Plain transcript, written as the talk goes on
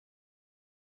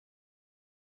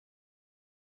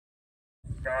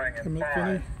Going in Commit 5,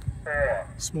 Vinny. 4,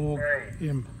 Small 3,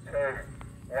 M. 2,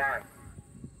 1.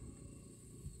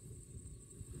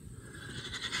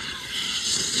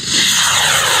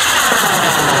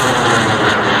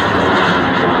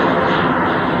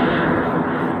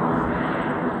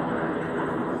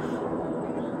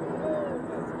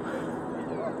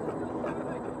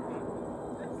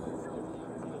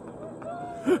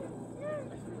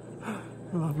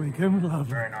 Lovely, Kim,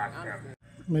 lovely. Very nice, Kim.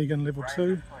 Megan level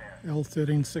 2,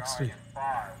 L1360. Going in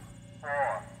 5,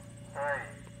 4, 3,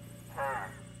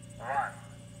 2, 1.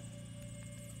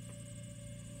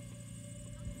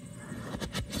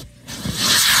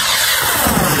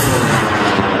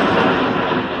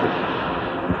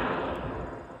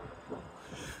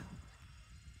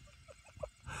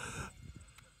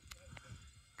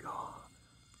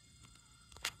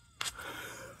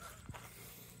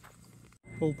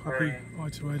 Full puppy, 3,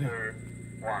 I280.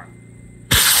 2, 1.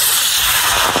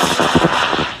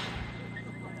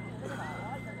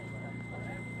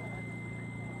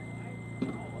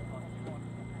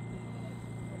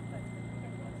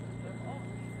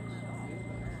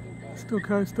 Still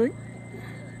coasting.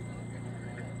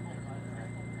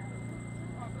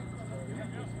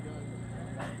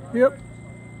 Yep.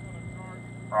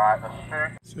 Right, the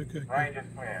chute. Suko. Range is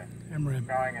clear. MRAM.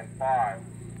 Going in 5,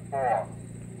 4,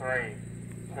 3,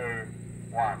 2,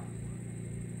 1.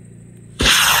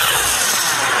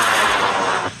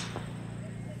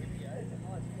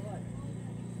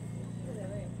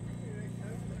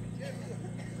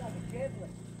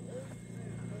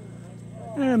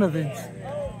 And events.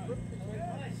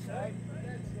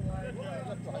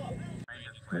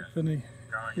 Right, Vinny.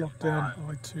 Lockdown,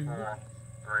 I2. 4,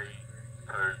 3,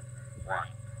 2, 1.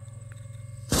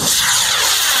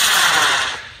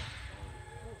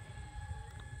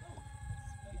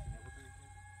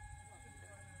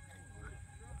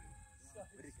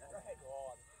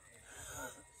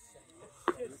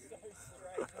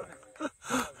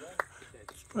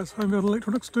 Suppose home built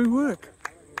electronics do work.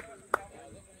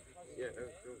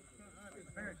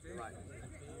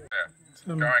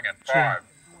 Going in 5,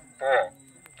 4,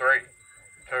 3,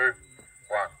 2,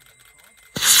 1.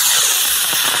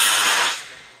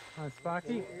 Hi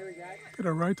Sparky, Bit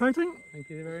of rotating. thank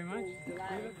you very much.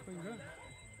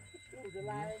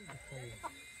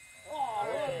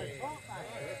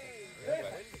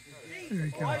 There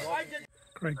he goes.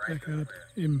 Craig Packard,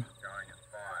 M. Going in 5,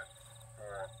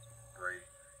 4, 3,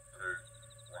 2,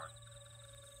 1.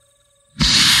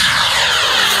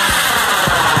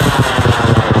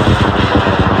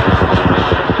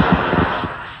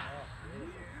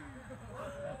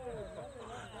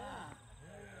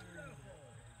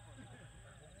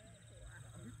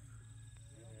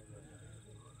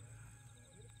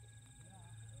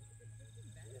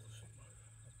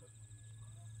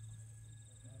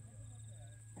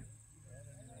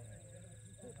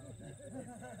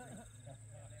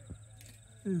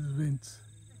 There's vents.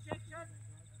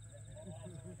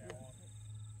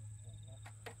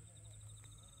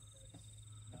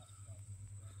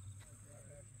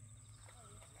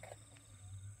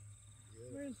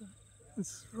 Where is it?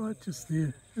 It's right just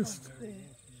there. Just There.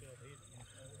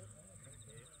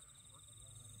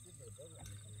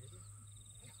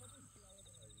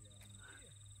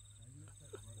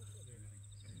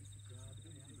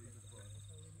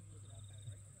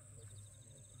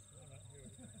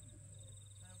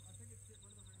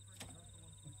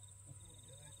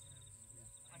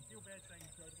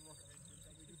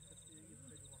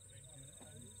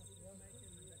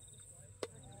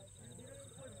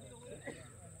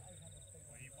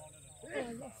 Oh,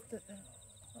 I lost it now.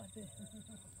 Right there.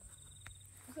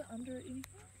 Is it under it anything?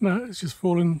 no, it's just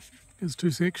fallen. There's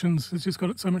two sections. It's just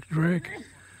got so much drag.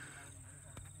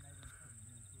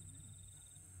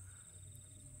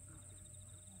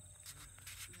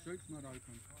 Chute's not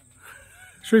open.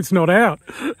 Chute's not out.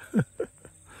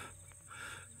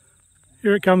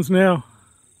 Here it comes now.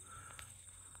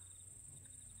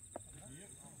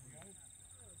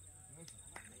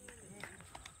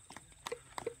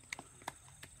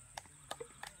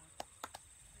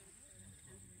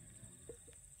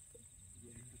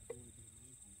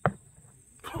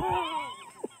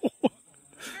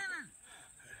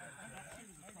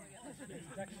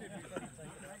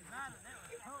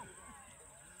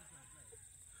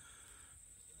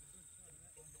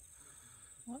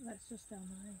 What? That's just down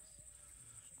the race.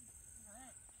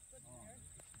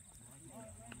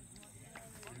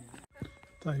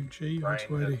 Dave G, Range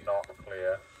I280. is not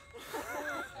clear.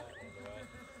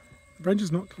 The range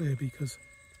is not clear because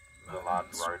The large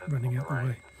it's rodent running on out the range.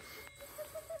 way.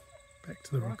 Back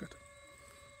to the rocket.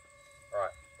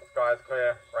 Right, the sky is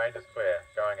clear, range is clear.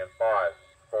 Going in 5,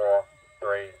 4,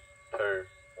 3, 2,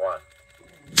 1.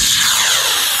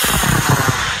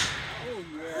 Oh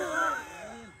yeah,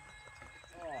 man.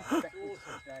 Oh, that's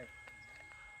awesome, Dave.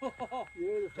 Oh,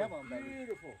 beautiful. Come on, baby.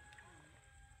 Beautiful.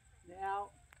 Now,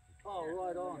 oh,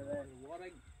 right on.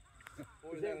 Wadding.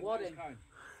 Is that wadding?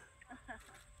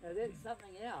 Now that's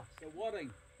something else. The wadding.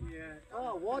 Yeah.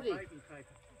 Oh, wadding. Baking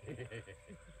paper.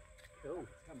 Cool.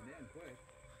 It's coming down quick.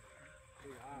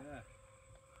 There you are. Yeah.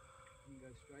 You can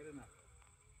go straight enough.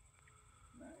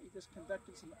 No, he just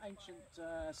conducted some ancient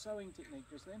sewing technique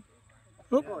just then.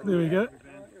 Oh, there we go. There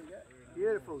we go.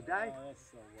 Beautiful, Dave. Oh, that's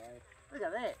the way. Look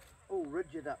at that. All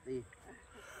rigid up there.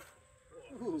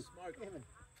 Ooh, Smoke. heaven.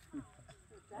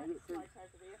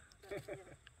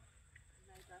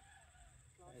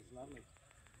 That's lovely.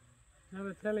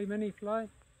 Another telly mini fly.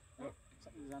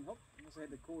 Something's unhooked. Also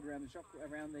had the cord around the shock,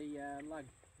 around the lug.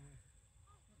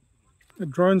 The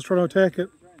drone's trying to attack it.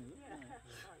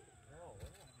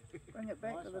 Bring it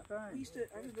back to the drone.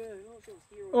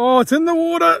 Oh, it's in the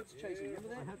water. Clear.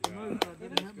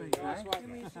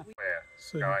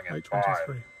 See, Going in 5,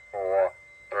 823. 4,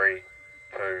 3,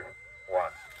 2,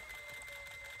 1.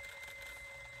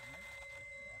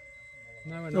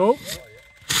 No one Oh,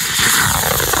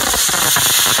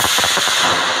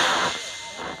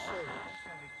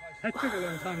 That took a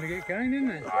long time to get going,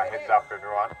 didn't it? Heads up,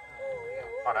 everyone.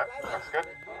 Oh no, looks good.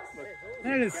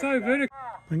 That is so vertical.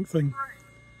 pink thing. 3,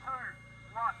 2,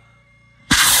 1.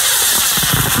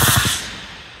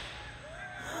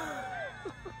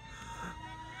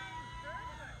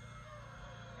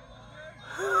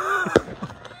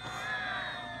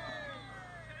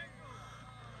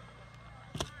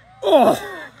 Oh!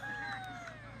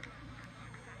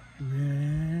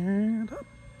 And up.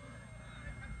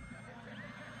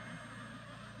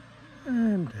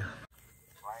 And down.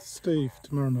 Steve,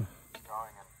 Tamarama.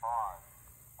 Going in 5,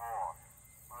 4,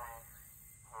 3,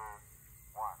 2,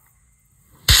 1.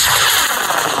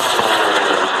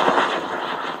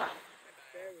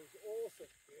 That was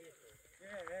awesome. Beautiful.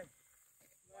 Yeah, man.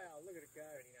 Wow, look at it go.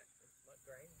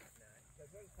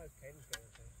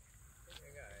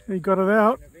 He got it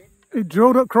out. He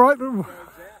drilled it right.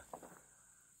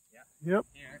 Yep.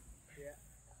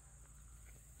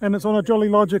 And it's on a Jolly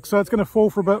Logic, so it's going to fall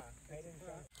for a bit.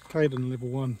 Caden, level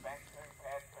 1.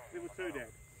 Level 2, Dad.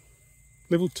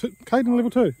 Level 2? Caden, level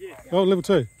 2? Yeah. Oh, level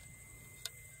 2.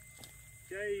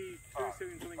 J27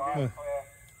 something Yeah. down. Clear.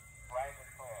 Range is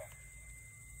clear.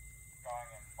 Going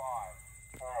in 5,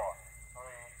 4, 3,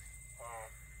 2,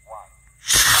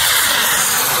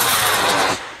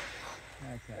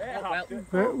 1. Okay. Oh, well.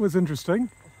 That was interesting.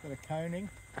 Bit of coning.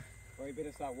 Well, you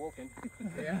better start walking.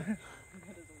 Yeah.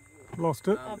 Lost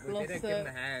it. I've We lost better give him a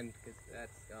it. hand because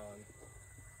that's gone.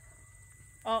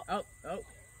 Oh, Oh, oh,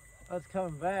 Oh, it's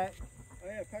coming back. Oh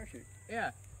yeah, parachute.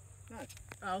 yeah.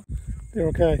 oh. They're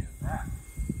okay. Right.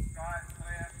 Guys,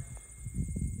 clear.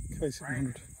 K700. Range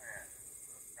is clear.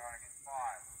 Going in 5,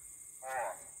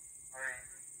 4, 3,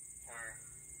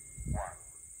 2, 1.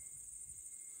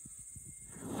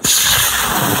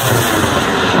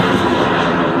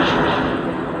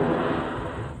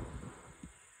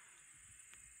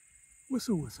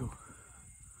 Whistle, whistle.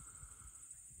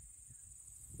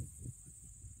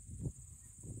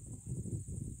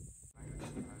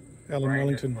 Alan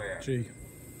Range is Wellington, clear. G.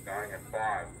 Going in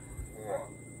 5, 4,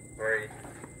 3,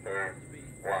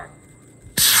 2, 1.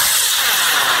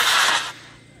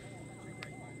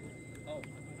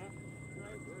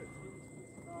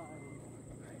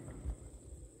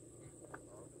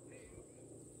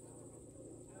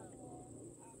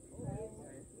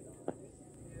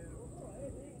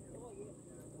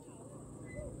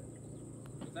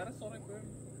 Was that a sonic boom?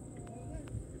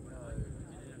 No.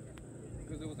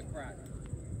 Because there was a crack.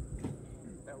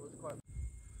 That was quite.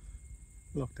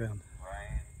 Lockdown.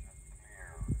 Range is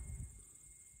clear.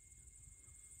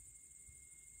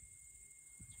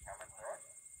 Coming through it.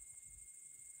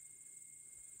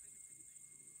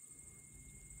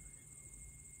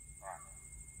 Right.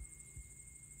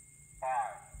 5,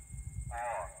 4,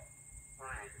 3,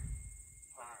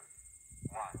 2,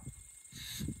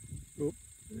 1. Oh,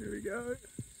 there we go.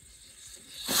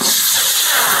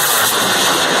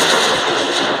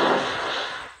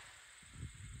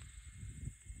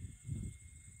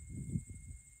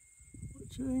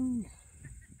 Watching.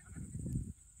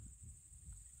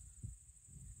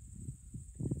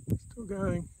 Still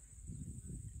going.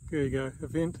 There you go.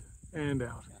 Event and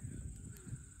out.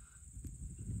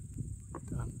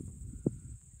 Done.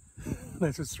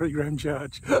 That's a 3 gram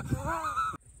charge. Range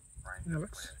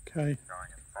Alex, okay. going in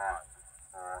 5,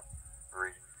 4, 3,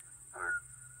 2,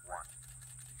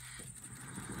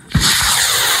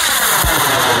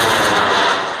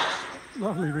 1.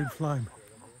 Lovely red flame.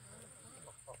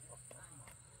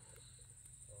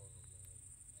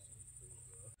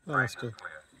 Range Faster. is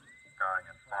clear. Going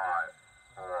in 5,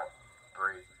 4,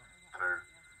 3, 2,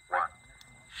 1.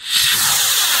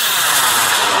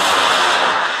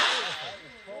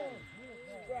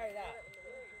 Straight up.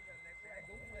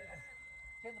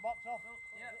 Turn the box off.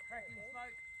 Yeah, cracking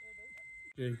smoke.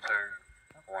 G. 2,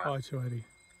 1. Hi, 280.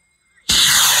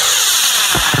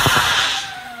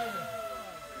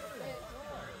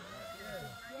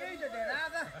 You did it,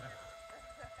 Arthur.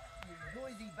 You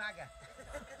noisy bugger.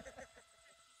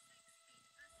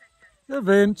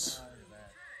 Events.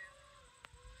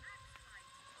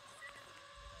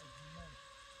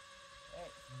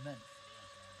 That's mint.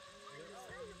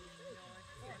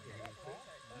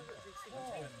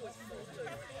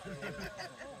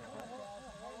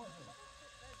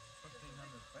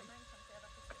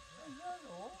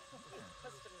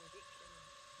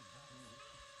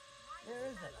 Where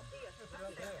is it?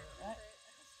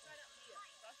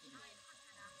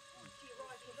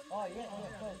 Oh yeah,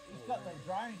 yeah, he's got the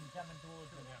drone coming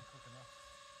towards him.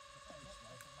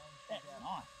 That's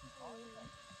nice.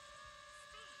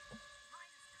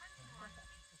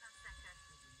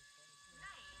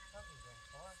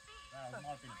 It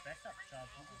might be a backup charge.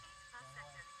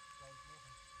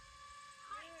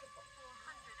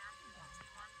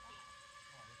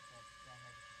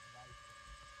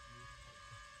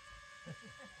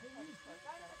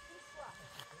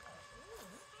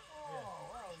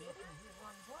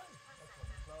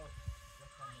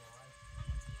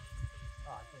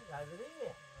 Over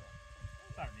there.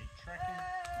 Don't need tracking.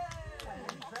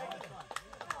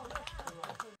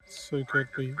 So good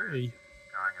be E. Going in 5,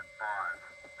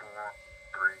 4,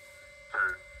 3, 2,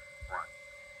 1.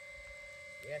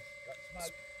 Yes, got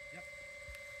smoke.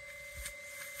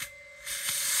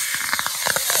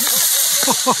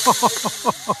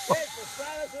 That's the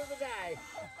slowest of the day.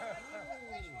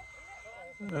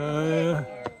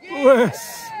 Yes.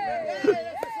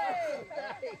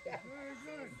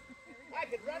 I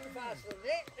could run faster than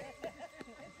that.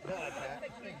 No, I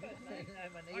can't. No,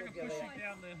 my knee will give Push out. you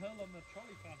down the hill on the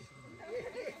trolley faster than that.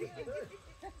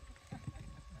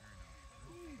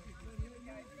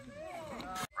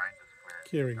 Range is clear.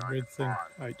 Carrying Going red in thing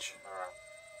 5, H. 4,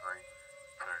 3,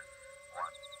 2,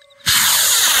 1.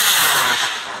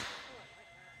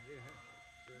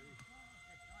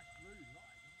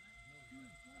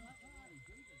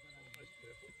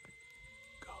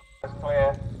 Is clear.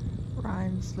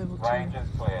 Ryan's level 2. Range is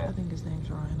clear. I think his name's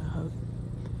Ryan, I hope.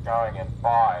 Going in 5,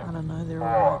 I don't know, they're 4,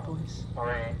 alright boys.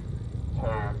 3, 2,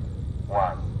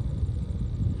 1.